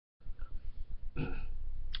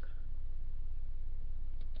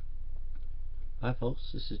Hi folks,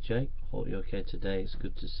 this is Jake. Hope you're okay today. It's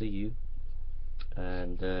good to see you,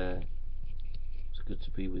 and it's good to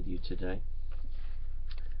be with you today.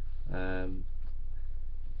 I've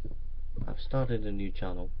started a new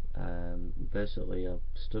channel. Basically, I've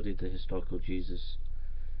studied the historical Jesus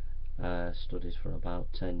studies for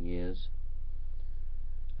about 10 years,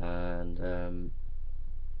 and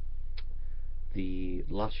the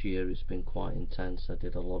last year it's been quite intense. I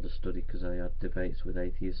did a lot of study because I had debates with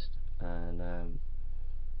atheists, and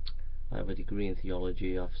I have a degree in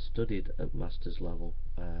theology. I've studied at master's level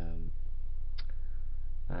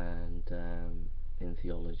in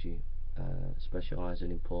theology, specialising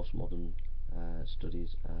in postmodern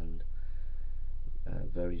studies and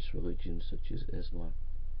various religions such as Islam.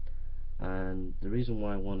 And the reason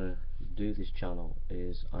why I want to do this channel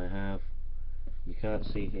is you can't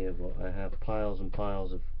see here, but I have piles and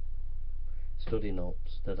piles of study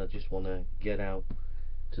notes that I just want to get out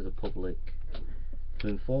to the public to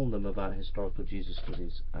inform them about historical Jesus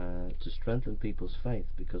studies, to strengthen people's faith,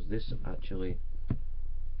 because this actually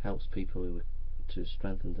helps people to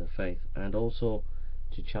strengthen their faith, and also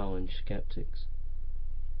to challenge skeptics.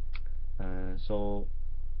 So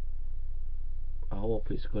I hope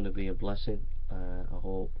it's going to be a blessing. I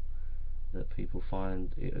hope that people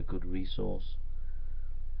find it a good resource,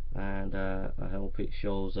 and I hope it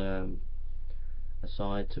shows a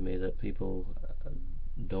side to me that people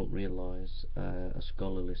don't realise, a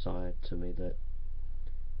scholarly side to me that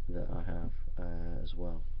I have as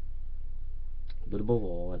well. But above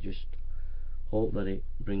all, I just hope that it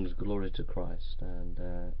brings glory to Christ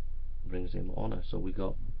and brings him honour. So we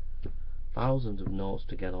got thousands of notes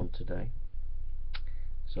to get on today.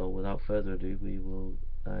 So without further ado, we will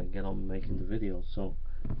get on making the video. So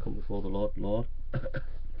come before the Lord. Lord,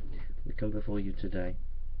 we come before you today,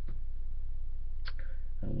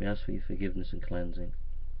 and we ask for your forgiveness and cleansing.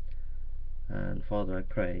 And Father, I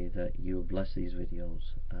pray that you will bless these videos,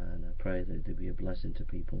 and I pray that they be a blessing to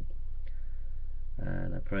people,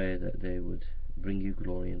 and I pray that they would bring you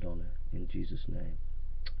glory and honour in Jesus' name.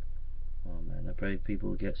 Amen. I pray people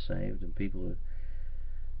will get saved, and people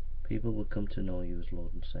will come to know you as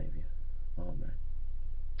Lord and Saviour. Amen.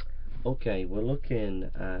 Okay, we're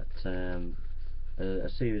looking at a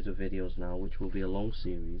series of videos now, which will be a long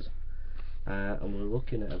series, and we're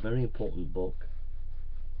looking at a very important book,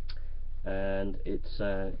 and it's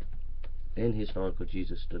in historical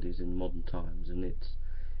Jesus studies in modern times, and it's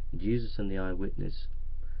Jesus and the Eyewitness,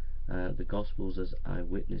 the Gospels as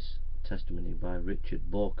Eyewitness Testimony by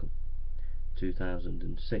Richard Bauckham,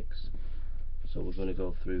 2006. So we're going to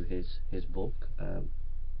go through his book,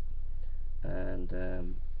 and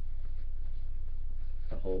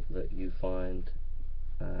I hope that you find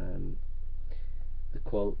the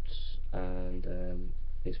quotes, and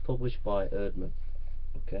it's published by Erdman.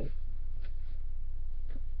 Okay,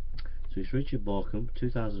 so it's Richard Bauckham,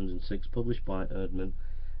 2006, published by Erdman,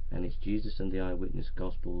 and it's Jesus and the Eyewitness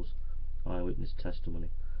Gospels, Eyewitness Testimony.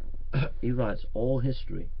 He writes, all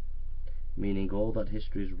history, meaning all that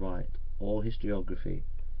history is right, all historiography,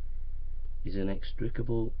 is an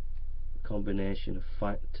inextricable combination of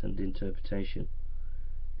fact and interpretation,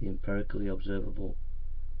 the empirically observable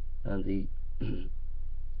and the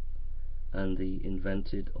and the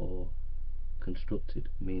invented or constructed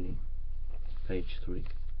meaning. Page 3.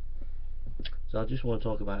 So I just want to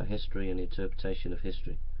talk about history and interpretation of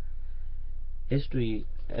history. History,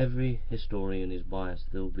 every historian is biased.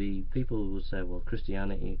 There will be people who will say, well,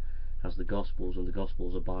 Christianity has the Gospels and the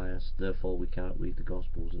Gospels are biased, therefore we can't read the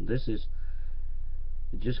Gospels. And this is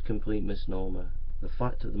just complete misnomer. The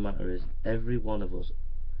fact of the matter is, every one of us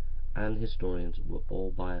and historians were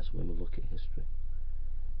all biased when we look at history.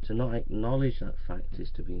 To not acknowledge that fact is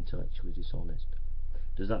to be intellectually dishonest.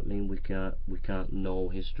 Does that mean we can't know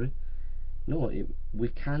history? No, we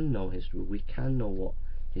can know history. We can know what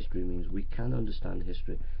history means. We can understand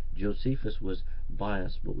history. Josephus was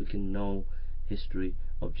biased, but we can know history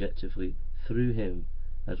objectively through him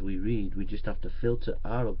as we read. We just have to filter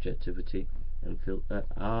our objectivity and filter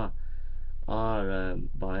our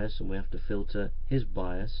bias, and we have to filter his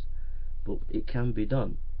bias. But it can be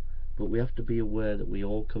done. But we have to be aware that we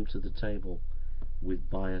all come to the table with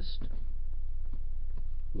biased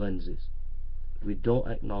lenses. If we don't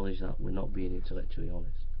acknowledge that, we're not being intellectually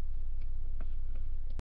honest.